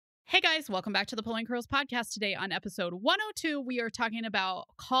Hey guys, welcome back to the Pulling Curls podcast. Today on episode 102, we are talking about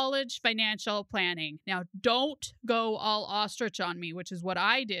college financial planning. Now, don't go all ostrich on me, which is what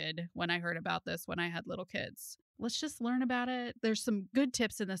I did when I heard about this when I had little kids. Let's just learn about it. There's some good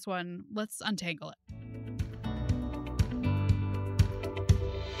tips in this one. Let's untangle it.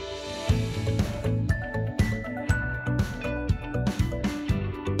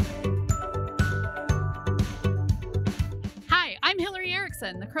 I'm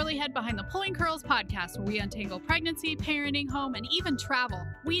Erickson, the curly head behind the Pulling Curls podcast, where we untangle pregnancy, parenting, home, and even travel.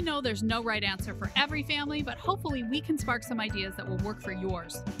 We know there's no right answer for every family, but hopefully we can spark some ideas that will work for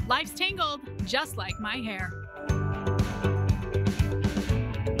yours. Life's tangled, just like my hair.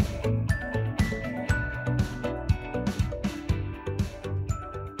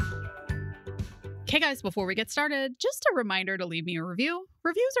 Okay, guys, before we get started, just a reminder to leave me a review.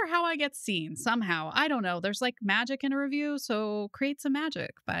 Reviews are how I get seen somehow. I don't know. There's like magic in a review, so create some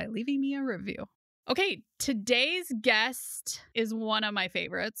magic by leaving me a review. Okay, today's guest is one of my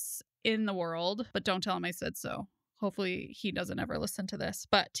favorites in the world, but don't tell him I said so. Hopefully he doesn't ever listen to this,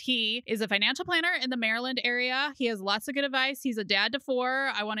 but he is a financial planner in the Maryland area. He has lots of good advice. He's a dad to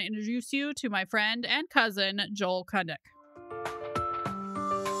 4. I want to introduce you to my friend and cousin, Joel Cundick.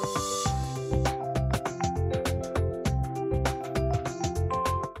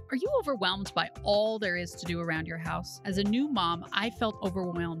 Are you overwhelmed by all there is to do around your house? As a new mom, I felt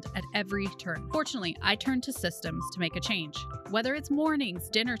overwhelmed at every turn. Fortunately, I turned to systems to make a change. Whether it's mornings,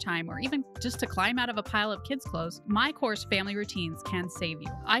 dinner time, or even just to climb out of a pile of kids' clothes, my course Family Routines can save you.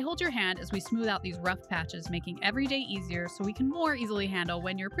 I hold your hand as we smooth out these rough patches, making every day easier so we can more easily handle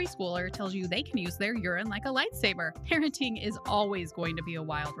when your preschooler tells you they can use their urine like a lightsaber. Parenting is always going to be a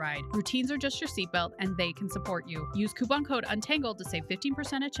wild ride. Routines are just your seatbelt, and they can support you. Use coupon code UNTANGLED to save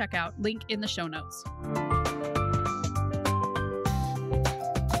 15% at checkout. Link in the show notes.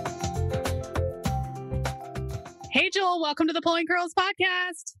 Hey, Joel, welcome to the Pulling Curls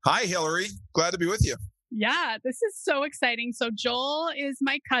podcast. Hi, Hillary. Glad to be with you. Yeah, this is so exciting. So Joel is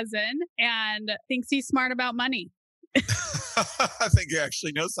my cousin and thinks he's smart about money. I think you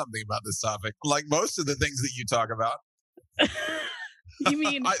actually know something about this topic, like most of the things that you talk about. You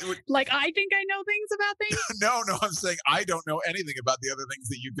mean I think I know things about things? No, I'm saying I don't know anything about the other things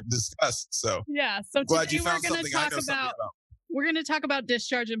that you can discuss. So yeah, so glad today you found we're going to talk about. We're going to talk about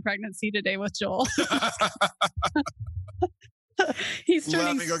discharge and pregnancy today with Joel.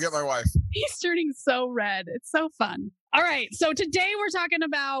 Let me go get my wife. He's turning so red. It's so fun. All right. So today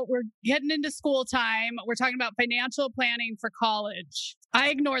we're getting into school time. We're talking about financial planning for college. I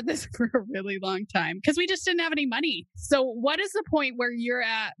ignored this for a really long time because we just didn't have any money. So what is the point where you're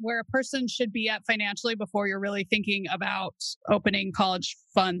at, where a person should be at financially before you're really thinking about opening college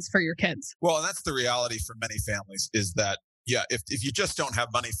funds for your kids? Well, and that's the reality for many families is that, yeah, if you just don't have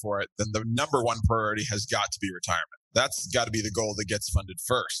money for it, then the number one priority has got to be retirement. That's got to be the goal that gets funded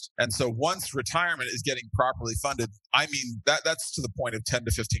first. And so once retirement is getting properly funded, I mean, that's to the point of 10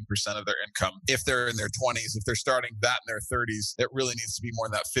 to 15% of their income. If they're in their 20s, if they're starting that in their 30s, it really needs to be more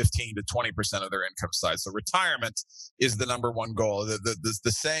than that 15 to 20% of their income side. So retirement is the number one goal.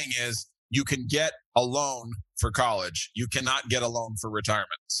 The saying is, you can get a loan for college. You cannot get a loan for retirement.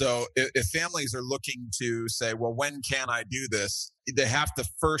 So if families are looking to say, well, when can I do this? They have to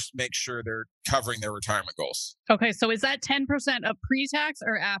first make sure they're covering their retirement goals. Okay. So is that 10% of pre-tax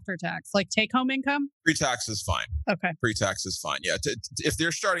or after tax, like take-home income? Pre-tax is fine. Okay. Pre-tax is fine. Yeah. If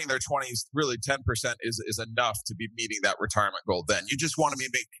they're starting their 20s, really 10% is enough to be meeting that retirement goal. Then you just want to be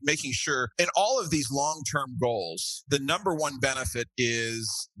making sure in all of these long-term goals, the number one benefit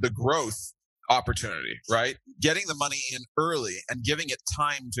is the growth opportunity, right? Getting the money in early and giving it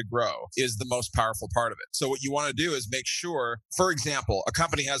time to grow is the most powerful part of it. So what you want to do is make sure, for example, a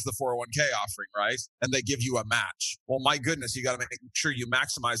company has the 401k offering, right? And they give you a match. Well, my goodness, you got to make sure you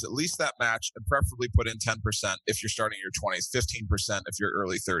maximize at least that match and preferably put in 10% if you're starting your 20s, 15% if you're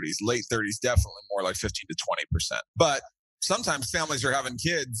early 30s, late 30s, definitely more like 15 to 20%. But sometimes families are having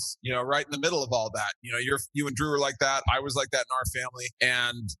kids, right in the middle of all that. You and Drew were like that. I was like that in our family.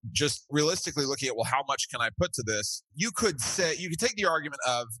 And just realistically looking at, well, how much can I put to this? You could take the argument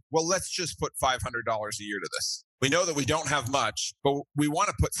of, well, let's just put $500 a year to this. We know that we don't have much, but we want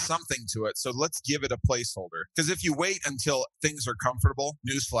to put something to it. So let's give it a placeholder. Because if you wait until things are comfortable,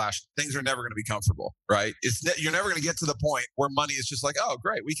 newsflash, things are never going to be comfortable, right? You're never going to get to the point where money is just like, oh,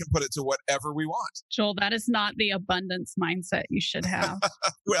 great, we can put it to whatever we want. Joel, that is not the abundance mindset you should have.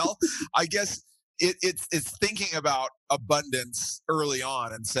 Well, I guess it's thinking about abundance early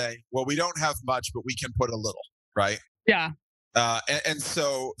on and saying, well, we don't have much, but we can put a little, right? Yeah. And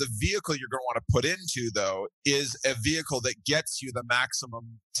so the vehicle you're going to want to put into, though, is a vehicle that gets you the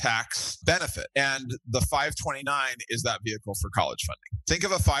maximum tax benefit. And the 529 is that vehicle for college funding. Think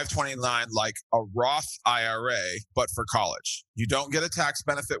of a 529 like a Roth IRA, but for college. You don't get a tax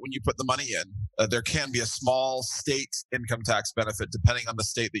benefit when you put the money in. There can be a small state income tax benefit depending on the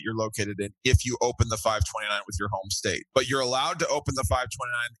state that you're located in if you open the 529 with your home state. But you're allowed to open the 529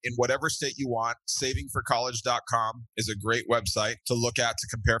 in whatever state you want. Savingforcollege.com is a great website to look at to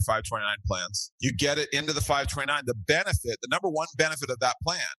compare 529 plans. You get it into the 529. The benefit, the number one benefit of that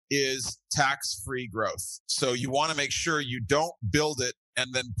plan is tax-free growth. So you want to make sure you don't build it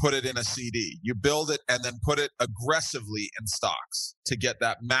and then put it in a CD. You build it and then put it aggressively in stocks to get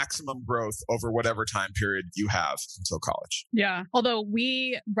that maximum growth over whatever time period you have until college. Yeah. Although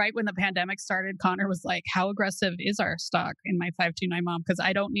right when the pandemic started, Connor was like, how aggressive is our stock in my 529 mom? Because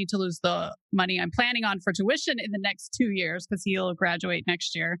I don't need to lose the money I'm planning on for tuition in the next 2 years because he'll graduate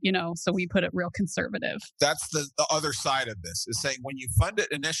next year, so we put it real conservative. That's the other side of this is saying when you fund it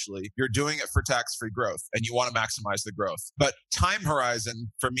initially, you're doing it for tax-free growth and you want to maximize the growth. But time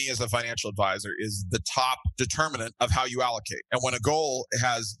horizon for me as a financial advisor is the top determinant of how you allocate. And when a goal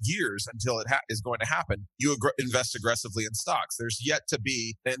has years until it is going to happen, you invest aggressively in stocks. There's yet to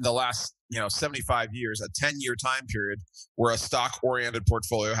be in the last 75 years, a 10-year time period where a stock-oriented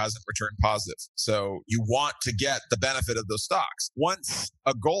portfolio hasn't returned positive. So you want to get the benefit of those stocks. Once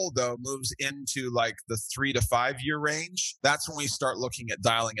a goal, though, moves into like the 3 to 5 year range, that's when we start looking at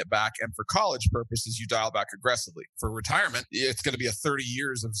dialing it back. And for college purposes, you dial back aggressively. For retirement, it's going to be a 30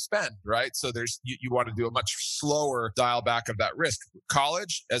 years of spend, right? So you want to do a much slower dial back of that risk.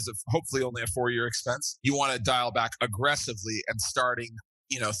 College, as hopefully only a 4-year expense, you want to dial back aggressively and starting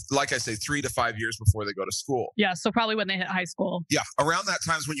like I say, 3 to 5 years before they go to school. Yeah, so probably when they hit high school. Yeah, around that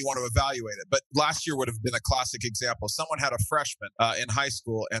time is when you want to evaluate it. But last year would have been a classic example. Someone had a freshman in high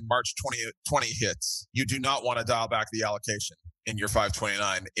school and March 2020 hits. You do not want to dial back the allocation in your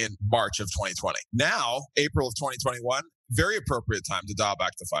 529 in March of 2020. Now, April of 2021, very appropriate time to dial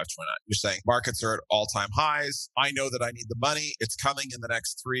back to 529. You're saying markets are at all-time highs. I know that I need the money. It's coming in the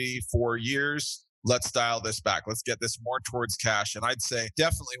next 3-4 years. Let's dial this back. Let's get this more towards cash. And I'd say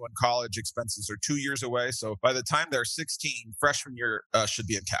definitely when college expenses are 2 years away. So by the time they're 16, freshman year should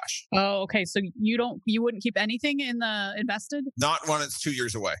be in cash. Oh, okay. So you wouldn't keep anything in the invested? Not when it's 2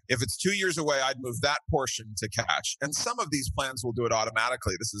 years away. If it's 2 years away, I'd move that portion to cash. And some of these plans will do it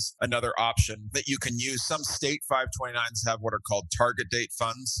automatically. This is another option that you can use. Some state 529s have what are called target date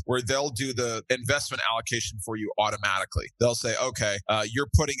funds, where they'll do the investment allocation for you automatically. They'll say, okay, you're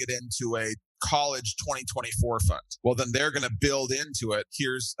putting it into a college 2024 fund. Well, then they're going to build into it.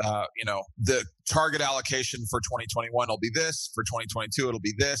 Here's, the target allocation for 2021 will be this. For 2022, it'll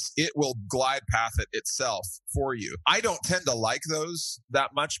be this. It will glide path it itself for you. I don't tend to like those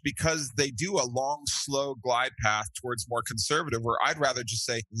that much because they do a long, slow glide path towards more conservative, where I'd rather just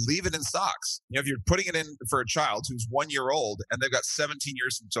say, leave it in stocks. If you're putting it in for a child who's 1 year old and they've got 17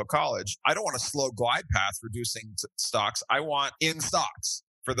 years until college, I don't want a slow glide path reducing stocks. I want in stocks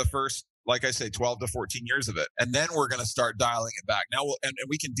for the first, like I say, 12 to 14 years of it. And then we're going to start dialing it back. Now, and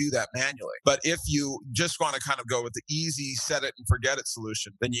we can do that manually. But if you just want to kind of go with the easy set it and forget it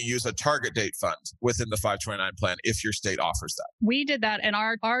solution, then you use a target date fund within the 529 plan if your state offers that. We did that, and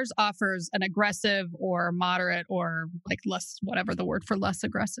ours offers an aggressive or moderate or like less, whatever the word for less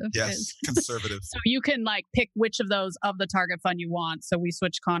aggressive is. Conservative. So you can like pick which of those of the target fund you want. So we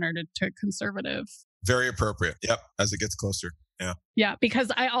switched Connor to conservative. Very appropriate. Yep. As it gets closer. Yeah. Yeah.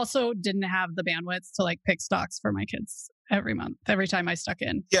 Because I also didn't have the bandwidth to like pick stocks for my kids every month, every time I stuck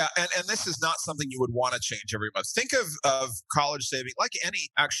in. Yeah. And this is not something you would want to change every month. Think of college saving like any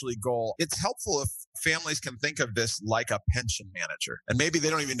actually goal. It's helpful if families can think of this like a pension manager. And maybe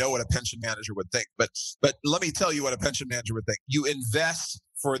they don't even know what a pension manager would think. But let me tell you what a pension manager would think. You invest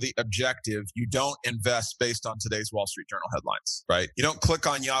for the objective. You don't invest based on today's Wall Street Journal headlines, right? You don't click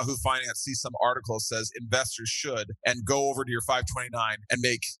on Yahoo Finance, see some article that says investors should, and go over to your 529 and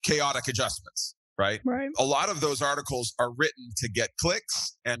make chaotic adjustments. Right? A lot of those articles are written to get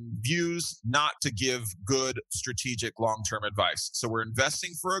clicks and views, not to give good strategic long-term advice. So we're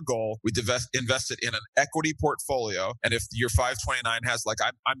investing for a goal. We invest it in an equity portfolio. And if your 529 has, like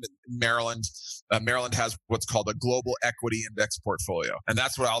I'm in Maryland, Maryland has what's called a global equity index portfolio. And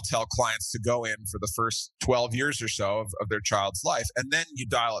that's what I'll tell clients to go in for the first 12 years or so of their child's life. And then you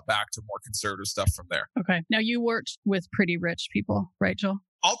dial it back to more conservative stuff from there. Okay. Now you worked with pretty rich people, right, Joel?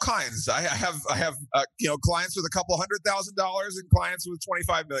 All kinds. I have clients with a couple $100,000 and clients with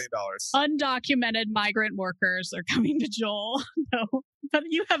 $25 million. Undocumented migrant workers are coming to Joel. No. But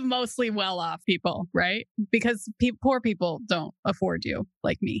you have mostly well-off people, right? Because poor people don't afford you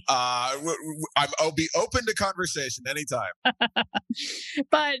like me. I'll be open to conversation anytime.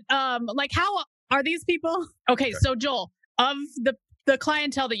 But like, how are these people? Okay, so Joel, of the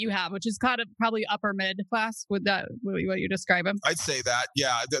clientele that you have, which is kind of probably upper mid class, would that what you describe them? I'd say that,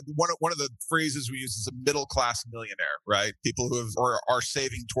 yeah. One of the phrases we use is a middle class millionaire, right? People who are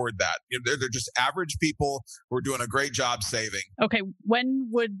saving toward that. They're just average people who are doing a great job saving. Okay, when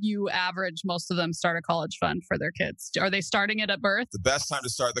would you average most of them start a college fund for their kids? Are they starting it at birth? The best time to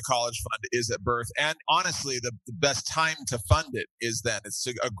start the college fund is at birth, and honestly, the best time to fund it is then. It's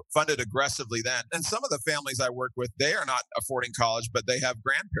to fund it aggressively then. And some of the families I work with, they are not affording college, but they have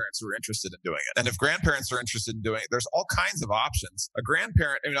grandparents who are interested in doing it. And if grandparents are interested in doing it, there's all kinds of options. A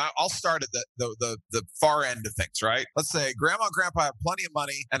grandparent, I'll start at the far end of things, right? Let's say grandma and grandpa have plenty of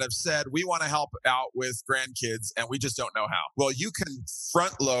money and have said, we want to help out with grandkids and we just don't know how. Well, you can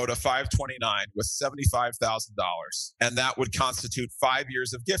front load a 529 with $75,000, and that would constitute 5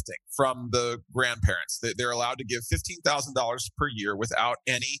 years of gifting from the grandparents. They're allowed to give $15,000 per year without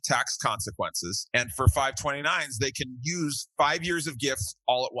any tax consequences. And for 529s, they can use 5 years of gifts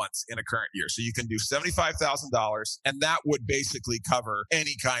all at once in a current year. So you can do $75,000, and that would basically cover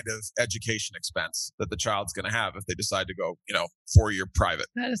any kind of education expense that the child's going to have if they decide to go, 4-year private.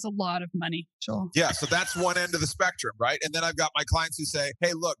 That is a lot of money, Joel. Yeah, so that's one end of the spectrum, right? And then I've got my clients who say,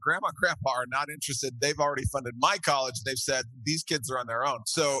 hey, look, grandma and grandpa are not interested. They've already funded my college. They've said these kids are on their own.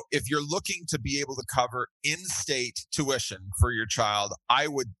 So if you're looking to be able to cover in-state tuition for your child, I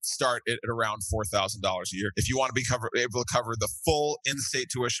would start it at around $4,000 a year. If you want to be able to cover the full in-state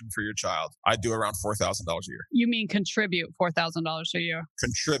tuition for your child, I'd do around $4,000 a year. You mean contribute $4,000 a year?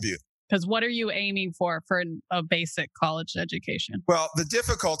 Contribute. Because what are you aiming for a basic college education? Well, the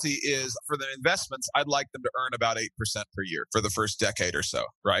difficulty is for the investments, I'd like them to earn about 8% per year for the first decade or so,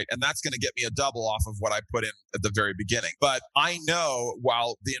 right? And that's going to get me a double off of what I put in at the very beginning. But I know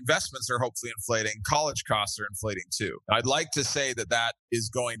while the investments are hopefully inflating, college costs are inflating too. And I'd like to say that is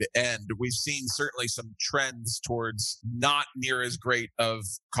going to end. We've seen certainly some trends towards not near as great of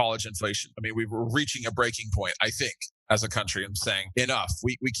college inflation. I mean, we're reaching a breaking point, I think, as a country. I'm saying enough.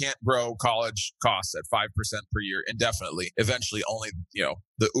 We can't grow college costs at 5% per year indefinitely. Eventually, only,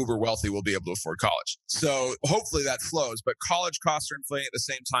 the uber wealthy will be able to afford college. So hopefully that slows, but college costs are inflating at the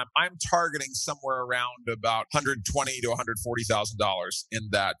same time. I'm targeting somewhere around about $120,000 to $140,000 in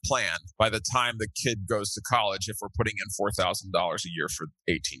that plan by the time the kid goes to college, if we're putting in $4,000 a year for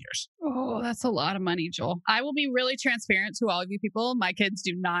 18 years. Oh, that's a lot of money, Joel. I will be really transparent to all of you people. My kids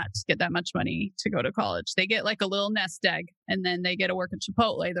do not get that much money to go to college. They get like a little nest egg, and then they get to work at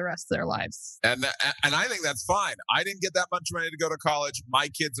Chipotle the rest of their lives. And I think that's fine. I didn't get that much money to go to college. My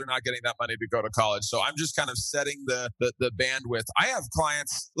kids are not getting that money to go to college. So I'm just kind of setting the bandwidth. I have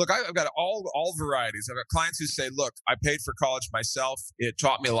clients, look, I've got all varieties. I've got clients who say, look, I paid for college myself. It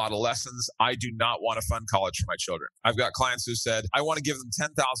taught me a lot of lessons. I do not want to fund college for my children. I've got clients who said, I want to give them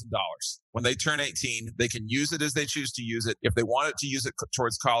 $10,000. When they turn 18, they can use it as they choose to use it. If they want it to use it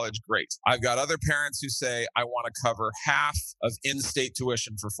towards college, great. I've got other parents who say, I want to cover half of in-state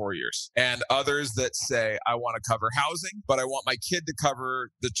tuition for 4 years. And others that say, I want to cover housing, but I want my kid to cover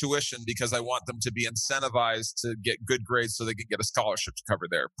the tuition because I want them to be incentivized to get good grades so they can get a scholarship to cover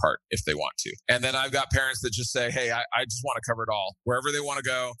their part if they want to. And then I've got parents that just say, hey, I just want to cover it all. Wherever they want to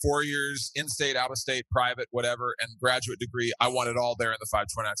go, 4 years, in-state, out-of-state, private, whatever, and graduate degree, I want it all there in the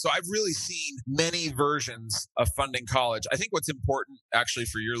 529. So I've really seen many versions of funding college. I think what's important actually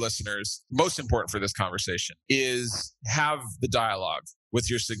for your listeners, most important for this conversation, is have the dialogue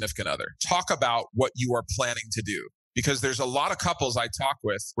with your significant other. Talk about what you are planning to do. Because there's a lot of couples I talk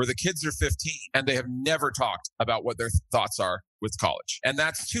with where the kids are 15 and they have never talked about what their thoughts are with college. And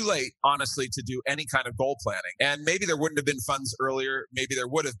that's too late, honestly, to do any kind of goal planning. And maybe there wouldn't have been funds earlier. Maybe there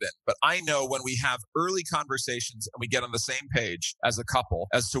would have been. But I know when we have early conversations and we get on the same page as a couple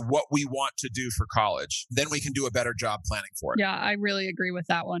as to what we want to do for college, then we can do a better job planning for it. Yeah, I really agree with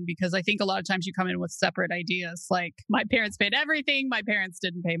that one because I think a lot of times you come in with separate ideas. Like my parents paid everything. My parents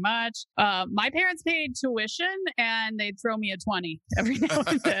didn't pay much. My parents paid tuition and they'd throw me a 20 every now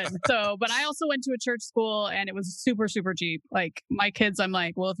and then. But I also went to a church school and it was super, super cheap. Like my kids, I'm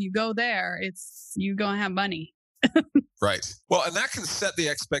like, well, if you go there, you gonna have money. Right. Well, and that can set the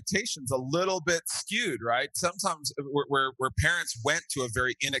expectations a little bit skewed, right? Sometimes where parents went to a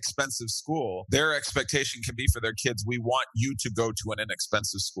very inexpensive school, their expectation can be for their kids, we want you to go to an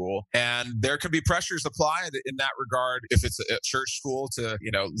inexpensive school. And there can be pressures applied in that regard. If it's a church school to,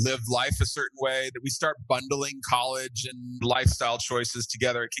 live life a certain way, that we start bundling college and lifestyle choices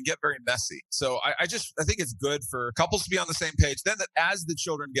together, it can get very messy. So I think it's good for couples to be on the same page. Then that as the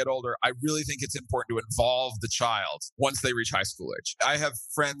children get older, I really think it's important to involve the child once they reach high school age. I have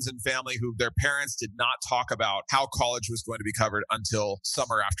friends and family who their parents did not talk about how college was going to be covered until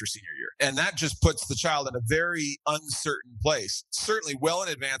summer after senior year. And that just puts the child in a very uncertain place, certainly well in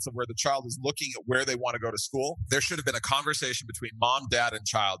advance of where the child is looking at where they want to go to school. There should have been a conversation between mom, dad, and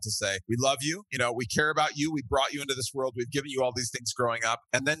child to say, we love you. We care about you. We brought you into this world. We've given you all these things growing up.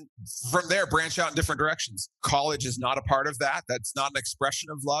 And then from there, branch out in different directions. College is not a part of that. That's not an expression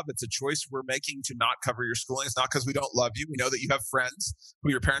of love. It's a choice we're making to not cover your schooling. It's not because we don't love you. We know that you have friends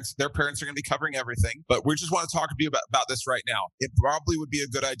who their parents are going to be covering everything. But we just want to talk to you about this right now. It probably would be a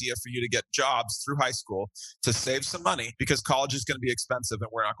good idea for you to get jobs through high school to save some money because college is going to be expensive and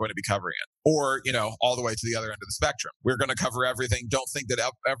we're not going to be covering it. Or, all the way to the other end of the spectrum. We're going to cover everything. Don't think that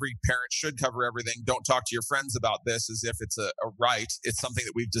every parent should cover everything. Don't talk to your friends about this as if it's a right. It's something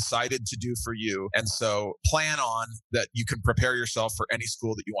that we've decided to do for you. And so plan on that you can prepare yourself for any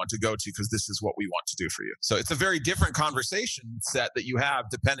school that you want to go to because this is what we want to do for you. So it's a very different conversation set that you have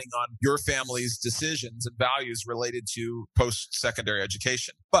depending on your family's decisions and values related to post-secondary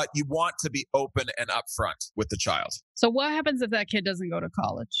education. But you want to be open and upfront with the child. So what happens if that kid doesn't go to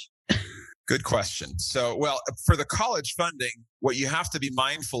college? Good question. So, for the college funding, what you have to be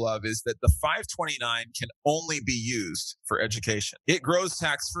mindful of is that the 529 can only be used for education. It grows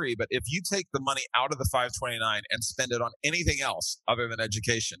tax-free, but if you take the money out of the 529 and spend it on anything else other than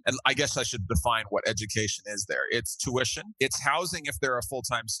education, and I guess I should define what education is there. It's tuition. It's housing if they're a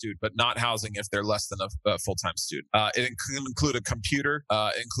full-time student, but not housing if they're less than a full-time student. It can include a computer.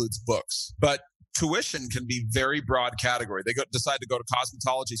 It includes books. But tuition can be very broad category. They decide to go to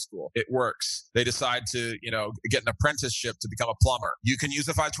cosmetology school. It works. They decide to, get an apprenticeship to become a plumber. You can use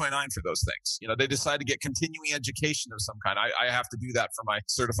a 529 for those things. They decide to get continuing education of some kind. I have to do that for my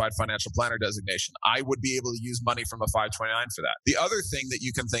certified financial planner designation. I would be able to use money from a 529 for that. The other thing that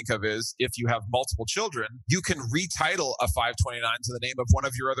you can think of is if you have multiple children, you can retitle a 529 to the name of one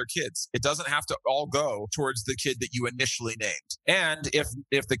of your other kids. It doesn't have to all go towards the kid that you initially named. And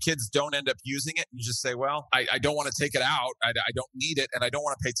if the kids don't end up using it, you just say, well, I don't want to take it out. I don't need it. And I don't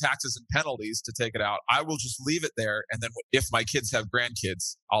want to pay taxes and penalties to take it out. I will just leave it there. And then if my kids have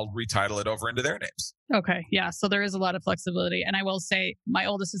grandkids, I'll retitle it over into their names. Okay. Yeah. So there is a lot of flexibility. And I will say my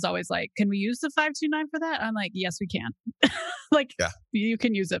oldest is always like, can we use the 529 for that? I'm like, yes, we can. You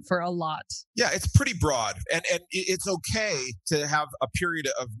can use it for a lot. Yeah. It's pretty broad. And it's okay to have a period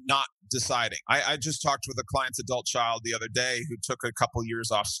of not deciding. I just talked with a client's adult child the other day who took a couple years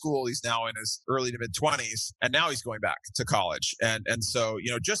off school. He's now in his early to mid 20s, and now he's going back to college. And so,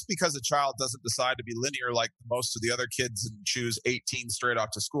 just because a child doesn't decide to be linear like most of the other kids and choose 18 straight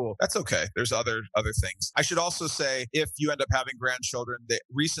off to school, that's okay. There's other things. I should also say, if you end up having grandchildren, they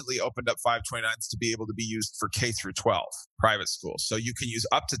recently opened up 529s to be able to be used for K through 12 private schools. So you can use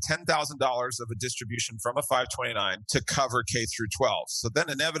up to $10,000 of a distribution from a 529 to cover K through 12. So then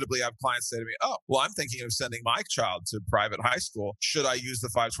inevitably I have clients say to me, oh, well, I'm thinking of sending my child to private high school. Should I use the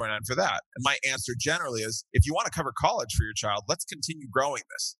 529 for that? And my answer generally is, if you want to cover college for your child, let's continue growing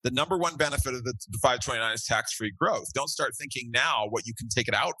this. The number one benefit of the 529 is tax-free growth. Don't start thinking now what you can take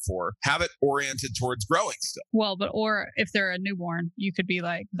it out for. Have it oriented towards growing still. Well, or if they're a newborn, you could be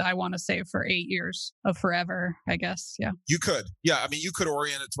like, I want to save for 8 years of forever, I guess. Yeah. You could. Yeah. I mean, you could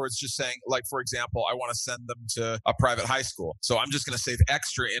orient it towards just saying, like, for example, I want to send them to a private high school. So I'm just going to save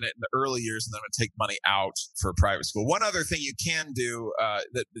extra in it in the early years and then I'm going to take money out for private school. One other thing you can do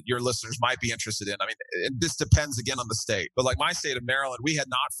that your listeners might be interested in, I mean, this depends again on the state, but like my state of Maryland, we had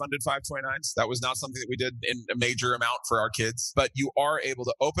not funded 529s. That was not something that we did in a major amount for our kids, but you are able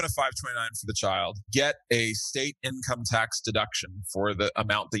to open a 529 for the child, get a state income tax deduction for the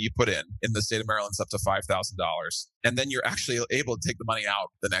amount that you put in the state of Maryland, it's up to $5,000. And then you're actually able to take the money out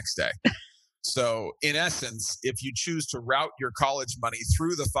the next day. So in essence, if you choose to route your college money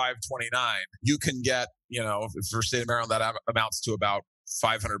through the 529, you can get, for state of Maryland, that amounts to about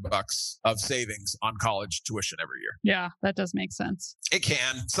 $500 of savings on college tuition every year. Yeah, that does make sense. It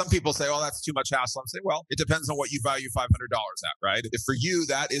can. Some people say, oh, that's too much hassle. I'm saying, well, it depends on what you value $500 at, right? If for you,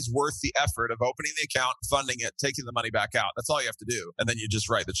 that is worth the effort of opening the account, funding it, taking the money back out. That's all you have to do. And then you just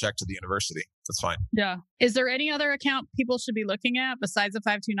write the check to the university. That's fine. Yeah. Is there any other account people should be looking at besides the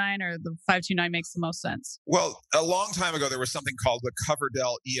 529, or the 529 makes the most sense? Well, a long time ago, there was something called the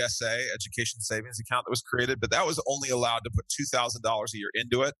Coverdell ESA, Education Savings Account, that was created, but that was only allowed to put $2,000 a year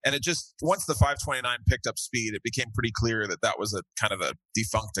into it. And it just, once the 529 picked up speed, it became pretty clear that that was a kind of a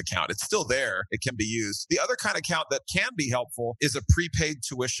defunct account. It's still there. It can be used. The other kind of account that can be helpful is a prepaid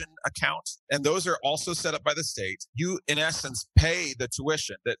tuition account. And those are also set up by the state. You, in essence, pay the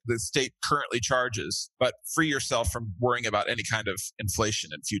tuition that the state currently charges, but free yourself from worrying about any kind of inflation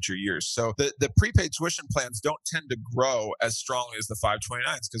in future years. So the prepaid tuition plans don't tend to grow as strongly as the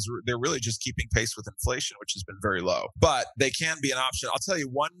 529s because they're really just keeping pace with inflation, which has been very low. But they can be an option. I'll tell you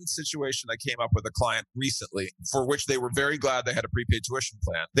one situation I came up with a client recently for which they were very glad they had a prepaid tuition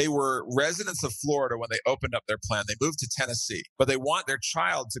plan. They were residents of Florida when they opened up their plan. They moved to Tennessee, but they want their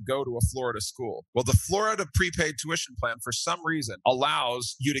child to go to a Florida school. Well, the Florida prepaid tuition plan, for some reason,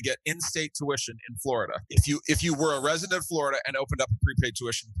 allows you to get in-state tuition in Florida if you were a resident of Florida and opened up a prepaid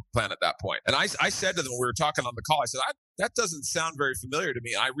tuition plan at that point. And I said to them when we were talking on the call, I said, that doesn't sound very familiar to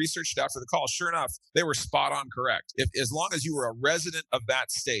me. And I researched after the call. Sure enough, they were spot on correct. As long as you were a resident of that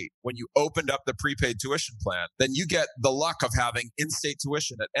state, when you opened up the prepaid tuition plan, then you get the luck of having in-state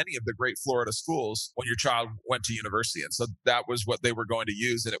tuition at any of the great Florida schools when your child went to university. And so that was what they were going to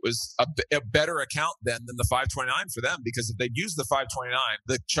use. And it was a better account then than the 529 for them, because if they'd used the 529,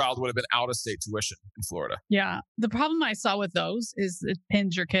 the child would have been out-of-state tuition in Florida. Yeah. The problem I saw with those is it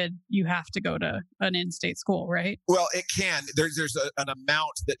pins your kid. You have to go to an in-state school, right? Well, it can. There's an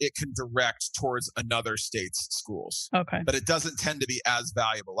amount that it can direct towards another state's schools. Okay. But it doesn't tend to be as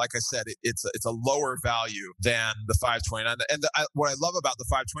valuable. Like I said, it's a lower value than the 529. And what I love about the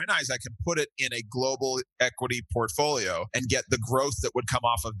 529 is I can put it in a global equity portfolio and get the growth that would come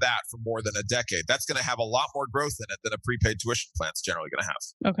off of that for more than a decade. That's going to have a lot more growth in it than a prepaid tuition plan is generally going to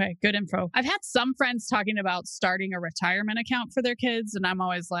have. Okay. Good info. I've had some friends talking about starting a retirement account for their kids. And I'm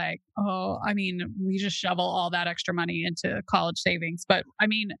always like, oh, I mean, we just shovel all that extra money into college savings. But I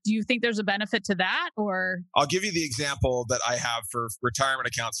mean, do you think there's a benefit to that? Or I'll give you the example that I have for retirement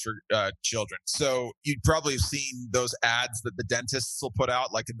accounts for children. So you'd probably have seen those ads that the dentists will put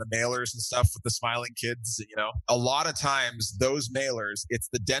out, like in the mailers and stuff with the smiling kids. You know, a lot of times those mailers, it's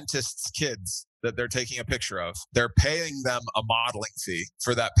the dentist's kids that they're taking a picture of. They're paying them a modeling fee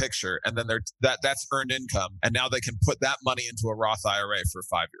for that picture, and then that's earned income. And now they can put that money into a Roth IRA for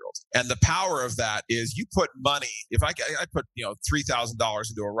a 5-year-old. And the power of that is you put money. If I put $3,000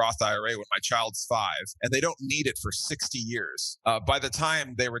 into a Roth IRA when my child's 5, and they don't need it for 60 years, by the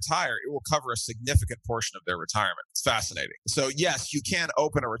time they retire, it will cover a significant portion of their retirement. It's fascinating. So yes, you can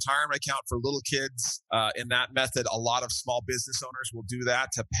open a retirement account for little kids in that method. A lot of small business owners will do that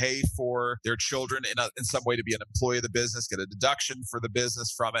to pay for their children in some way, to be an employee of the business, get a deduction for the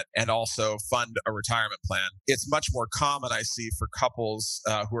business from it, and also fund a retirement plan. It's much more common, I see, for couples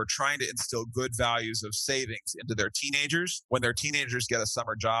who are trying to instill good values of savings into their teenagers. When their teenagers get a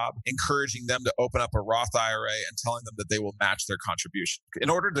summer job, encouraging them to open up a Roth IRA and telling them that they will match their contribution. In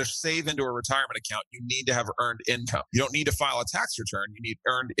order to save into a retirement account, you need to have earned income. You don't need to file a tax return. You need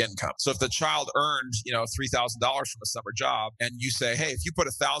earned income. So if the child earned, $3,000 from a summer job, and you say, hey, if you put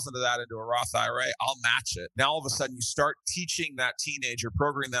 $1,000 of that into a Roth IRA, I'll match it. Now all of a sudden you start teaching that teenager,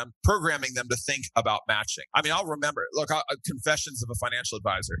 programming them to think about matching. I mean, I'll remember, confessions of a financial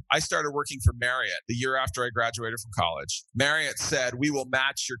advisor. I started working for Marriott the year after I graduated from college. Marriott said, we will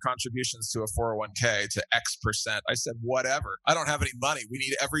match your contributions to a 401k to X percent. I said, whatever. I don't have any money. We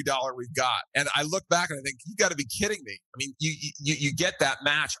need every dollar we've got. And I look back and I think, you got to be kidding me. I mean, you get that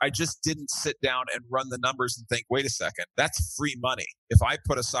match. I just didn't sit down and run the numbers and think, wait a second, that's free money. If I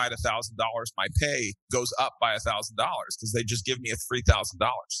put aside $1,000, my pay goes up by $1,000 because they just give me a $3,000.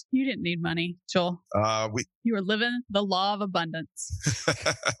 You didn't need money, Joel. You were living the law of abundance.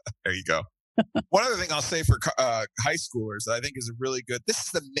 There you go. One other thing I'll say for high schoolers that I think is a really good, this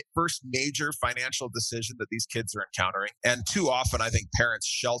is the first major financial decision that these kids are encountering. And too often, I think parents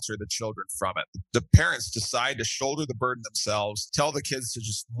shelter the children from it. The parents decide to shoulder the burden themselves, tell the kids to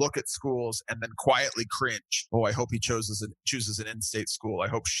just look at schools and then quietly cringe. Oh, I hope he chooses an in-state school. I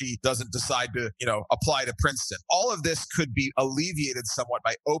hope she doesn't decide to, apply to Princeton. All of this could be alleviated somewhat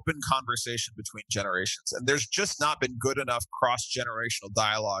by open conversation between generations. And there's just not been good enough cross-generational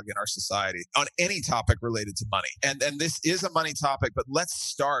dialogue in our society on any topic related to money. And this is a money topic, but let's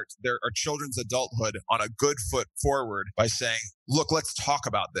start our children's adulthood on a good foot forward by saying, look, let's talk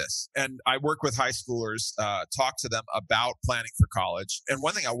about this. And I work with high schoolers, talk to them about planning for college. And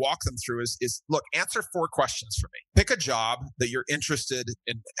one thing I walk them through is look, answer 4 questions for me. Pick a job that you're interested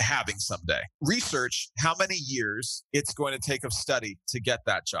in having someday. Research how many years it's going to take of study to get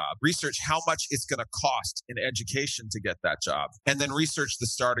that job. Research how much it's going to cost in education to get that job. And then research the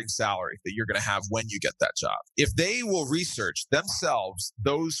starting salary that you're going to have when you get that job. If they will research themselves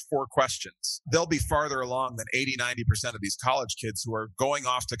those 4 questions, they'll be farther along than 80-90% of these college kids who are going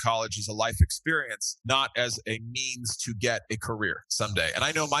off to college as a life experience, not as a means to get a career someday. And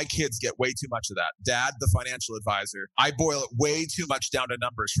I know my kids get way too much of that. Dad, the financial advisor, I boil it way too much down to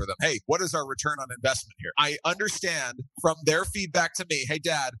numbers for them. Hey, what is our return on investment here? I understand from their feedback to me, hey,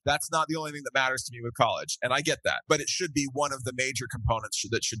 Dad, that's not the only thing that matters to me with college. And I get that. But it should be one of the major components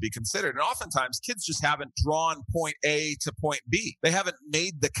that should be considered. And oftentimes, kids just haven't drawn point A to point B. They haven't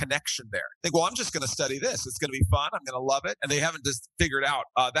made the connection there. They think, well, I'm just going to study this. It's going to be fun. I'm going to love it. And they haven't just figured out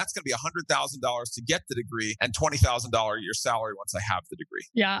that's going to be $100,000 to get the degree and $20,000 a year salary once I have the degree.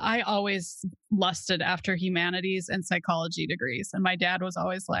 Yeah, I always lusted after humanities and psychology degrees. And my dad was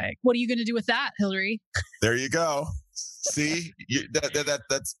always like, what are you going to do with that, Hillary? There you go. See,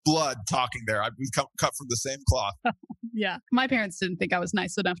 that's blood talking there. We cut from the same cloth. Yeah. My parents didn't think I was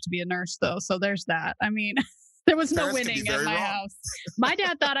nice enough to be a nurse, though. So there's that. I mean, there was no winning in my house. My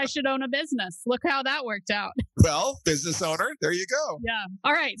dad thought I should own a business. Look how that worked out. Well, business owner, there you go. Yeah.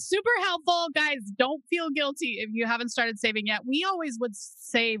 All right. Super helpful. Guys, don't feel guilty if you haven't started saving yet. We always would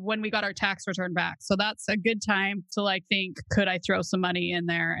save when we got our tax return back. So that's a good time to think, could I throw some money in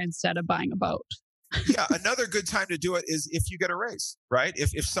there instead of buying a boat? Yeah, another good time to do it is if you get a raise, right?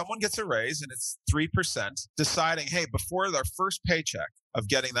 If someone gets a raise and it's 3%, deciding, hey, before our first paycheck of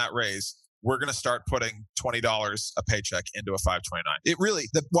getting that raise, we're going to start putting $20 a paycheck into a 529. It really,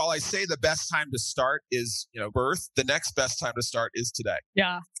 while I say the best time to start is, birth, the next best time to start is today.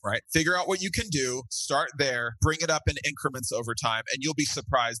 Yeah. Right? Figure out what you can do, start there, bring it up in increments over time, and you'll be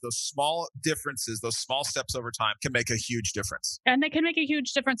surprised. Those small differences, those small steps over time can make a huge difference. And they can make a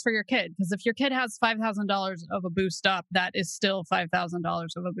huge difference for your kid. Because if your kid has $5,000 of a boost up, that is still $5,000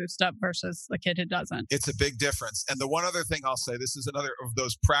 of a boost up versus the kid who doesn't. It's a big difference. And the one other thing I'll say, this is another of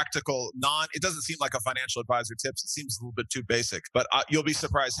those practical, it doesn't seem like a financial advisor tips. It seems a little bit too basic, but you'll be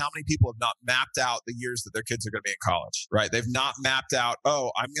surprised how many people have not mapped out the years that their kids are going to be in college, right? They've not mapped out,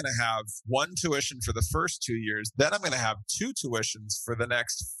 I'm going to have 1 tuition for the first 2 years. Then I'm going to have 2 tuitions for the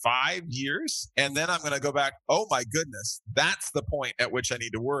next 5 years. And then I'm going to go back. Oh my goodness. That's the point at which I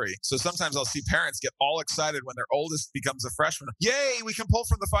need to worry. So sometimes I'll see parents get all excited when their oldest becomes a freshman. Yay, we can pull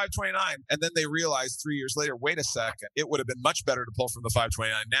from the 529. And then they realize 3 years later, wait a second, it would have been much better to pull from the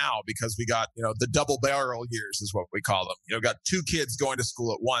 529 now because we got, the double barrel years is what we call them. Got 2 kids going to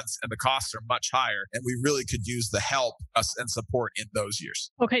school at once and the costs are much higher. And we really could use the help and support in those years.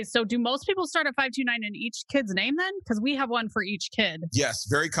 Okay. So do most people start a 529 in each kid's name then? Because we have one for each kid. Yes.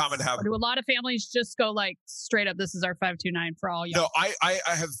 Very common to have. Or do a lot of families just go straight up, this is our 529 for all? No, I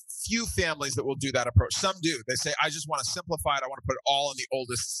have few families that will do that approach. Some do. They say, I just want to simplify it. I want to put it all in the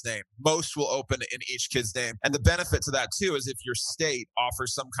oldest's name. Most will open in each kid's name. And the benefit to that too is if your state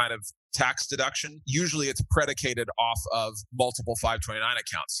offers some kind of tax deduction, usually it's predicated off of multiple 529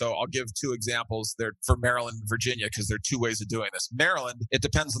 accounts. So I'll give 2 examples there for Maryland and Virginia because there are 2 ways of doing this. Maryland, it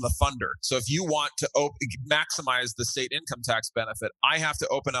depends on the funder. So if you want to maximize the state income tax benefit, I have to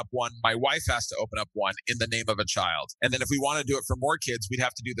open up one. My wife has to open up one in the name of a child. And then if we want to do it for more kids, we'd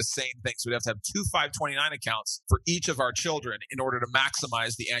have to do the same thing. So we'd have to have 2 529 accounts for each of our children in order to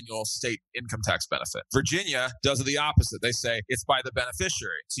maximize the annual state income tax benefit. Virginia does the opposite. They say it's by the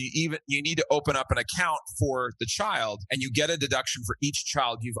beneficiary. So you need to open up an account for the child and you get a deduction for each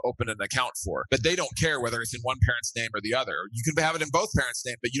child you've opened an account for. But they don't care whether it's in one parent's name or the other. You can have it in both parents'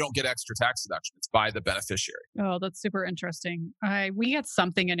 name, but you don't get extra tax deduction. It's by the beneficiary. Oh, that's super interesting. We get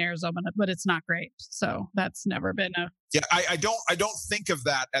something in Arizona, but it's not great. So that's never been a... Yeah, I don't think of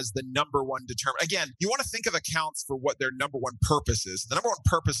that as the number one determinant. Again, you want to think of accounts for what their number one purpose is. The number one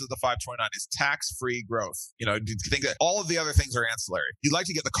purpose of the 529 is tax-free growth. You think that all of the other things are ancillary. You'd like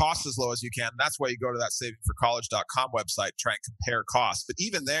to get the cost as low as you can. That's why you go to that savingforcollege.com website, try and compare costs. But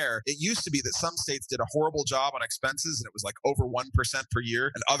even there, it used to be that some states did a horrible job on expenses and it was over 1% per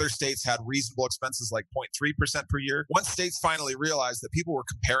year. And other states had reasonable expenses like 0.3% per year. Once states finally realized that people were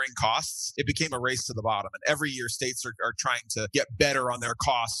comparing costs, it became a race to the bottom. And every year states are are trying to get better on their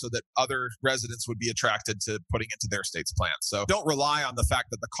costs so that other residents would be attracted to putting into their state's plans. So don't rely on the fact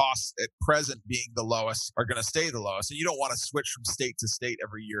that the costs at present being the lowest are going to stay the lowest. And you don't want to switch from state to state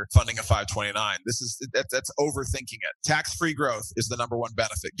every year funding a 529. That's overthinking it. Tax-free growth is the number one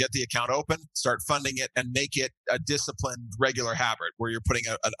benefit. Get the account open, start funding it, and make it a disciplined, regular habit where you're putting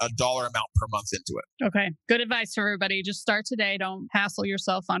a dollar amount per month into it. Okay. Good advice for everybody. Just start today. Don't hassle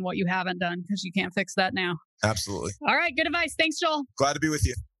yourself on what you haven't done because you can't fix that now. Absolutely. All right. Good advice. Thanks, Joel. Glad to be with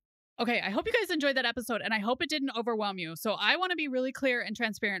you. Okay, I hope you guys enjoyed that episode, and I hope it didn't overwhelm you. So I want to be really clear and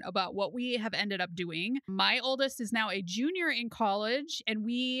transparent about what we have ended up doing. My oldest is now a junior in college, and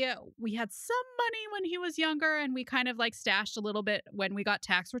we had some money when he was younger, and we kind of like stashed a little bit when we got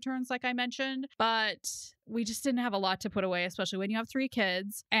tax returns, like I mentioned, but we just didn't have a lot to put away, especially when you have 3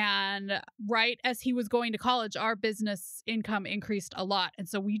 kids. And right as he was going to college, our business income increased a lot. And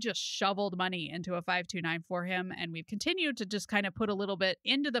so we just shoveled money into a 529 for him. And we've continued to just kind of put a little bit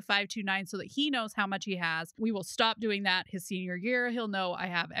into the 529 so that he knows how much he has. We will stop doing that his senior year. He'll know I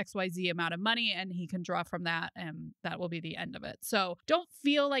have XYZ amount of money and he can draw from that. And that will be the end of it. So don't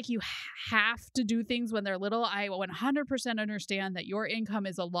feel like you have to do things when they're little. I 100% understand that your income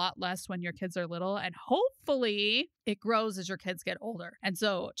is a lot less when your kids are little. And hopefully it grows as your kids get older. And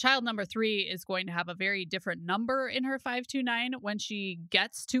so child number 3 is going to have a very different number in her 529 when she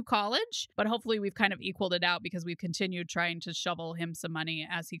gets to college. But hopefully we've kind of equaled it out because we've continued trying to shovel him some money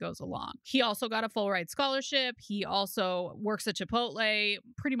as he goes along. He also got a full ride scholarship. He also works at Chipotle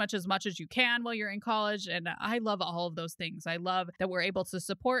pretty much as you can while you're in college. And I love all of those things. I love that we're able to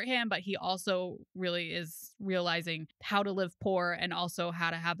support him, but he also really is realizing how to live poor and also how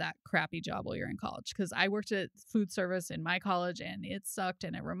to have that crappy job while you're in college. Because I worked at food service in my college and it sucked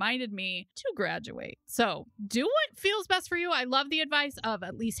and it reminded me to graduate. So do what feels best for you. I love the advice of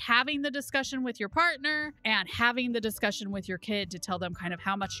at least having the discussion with your partner and having the discussion with your kid to tell them kind of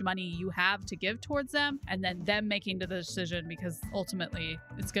how much money you have to give towards them and then them making the decision because ultimately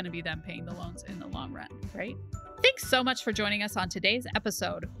it's going to be them paying the loans in the long run, right? Thanks so much for joining us on today's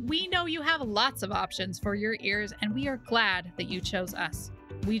episode. We know you have lots of options for your ears and we are glad that you chose us.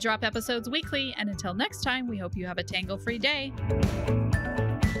 We drop episodes weekly, and until next time, we hope you have a tangle-free day.